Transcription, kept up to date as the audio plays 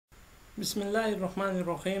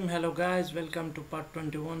Bismillahirrahmanirrahim. Hello guys, welcome to part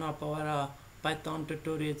 21 of our Python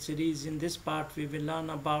tutorial series. In this part we will learn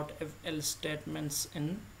about if-else statements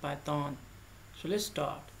in Python. So let's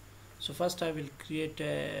start. So first I will create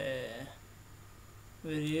a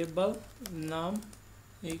variable num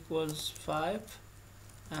equals 5,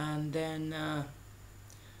 and then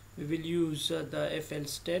we will use the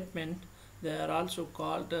if-else statement. They are also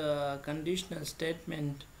called conditional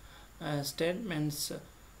statements,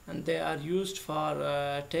 and they are used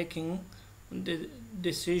for taking the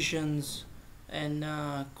decisions in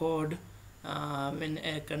code when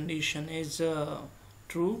a condition is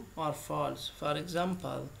true or false. For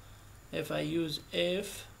example, if I use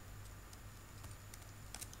if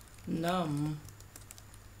num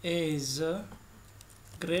is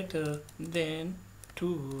greater than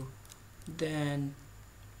 2, then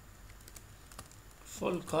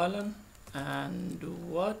full colon and do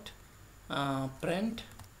what? Print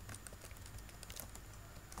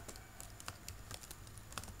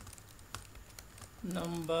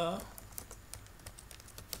number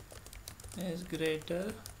is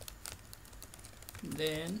greater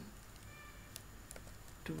than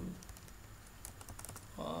 2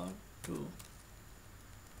 or 2.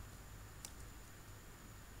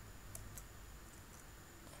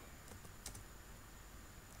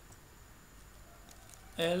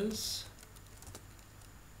 Else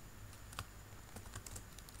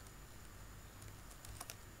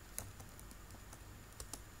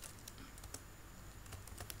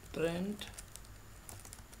print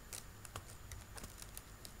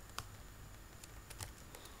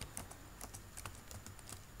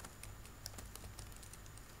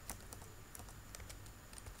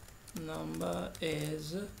number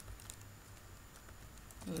is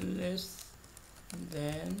less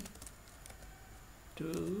than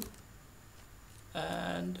 2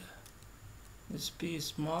 and this p is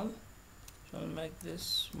small, so I'll make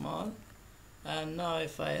this small. And now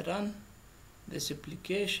if I run this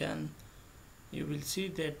application, you will see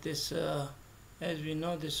that this as we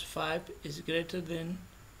know, this 5 is greater than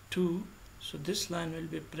 2, so this line will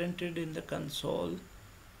be printed in the console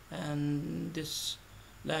and this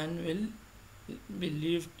line will be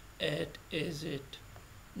left as it.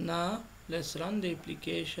 Now let's run the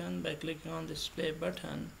application by clicking on this play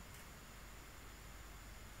button,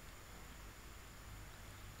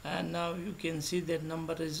 and now you can see that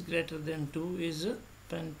number is greater than 2 is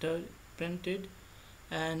printed.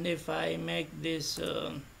 And if I make this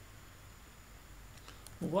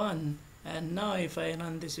 1, and now if I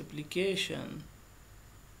run this application,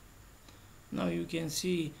 now you can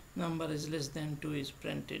see number is less than 2 is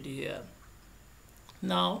printed here.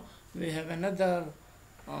 Now we have another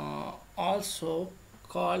also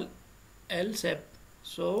called elif.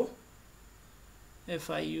 So if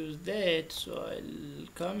I use that, so I'll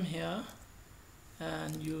come here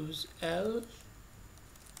and use elif,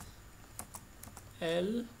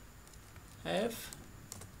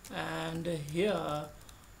 and here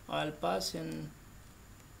I'll pass in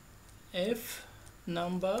if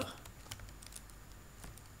num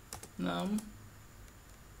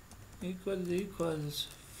equals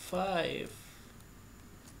 5,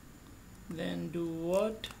 then do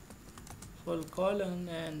what? Full colon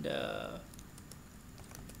and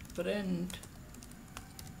print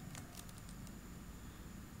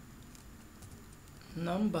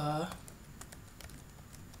number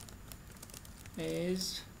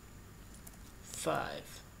is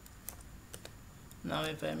 5. Now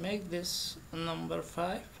if I make this number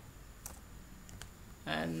 5,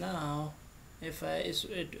 and now if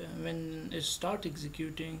when it start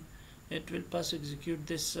executing, it will first execute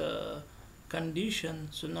this condition,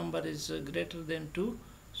 so number is greater than 2,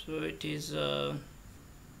 so it is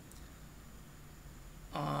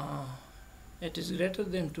greater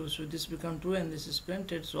than 2, so this become 2 and this is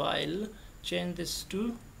printed. So I'll change this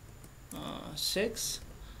to 6.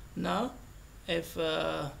 Now if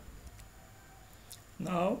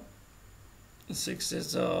now 6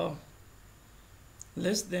 is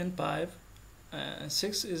less than 5,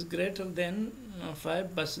 6 is greater than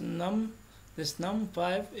 5, but this num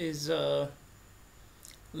 5 is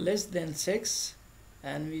less than 6,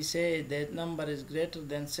 and we say that number is greater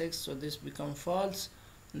than 6, so this become false.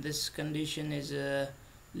 This condition is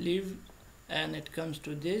leave, and it comes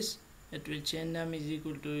to this, it will change num is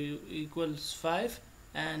equal to equals 5,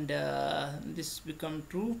 and this become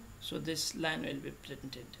true, so this line will be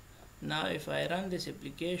printed. Now if I run this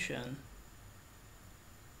application,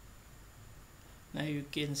 now you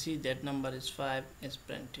can see that number is 5 is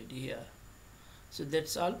printed here. So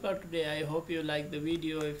that's all for today. I hope you like the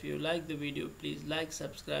video. If you like the video, please like,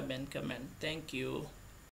 subscribe and comment. Thank you.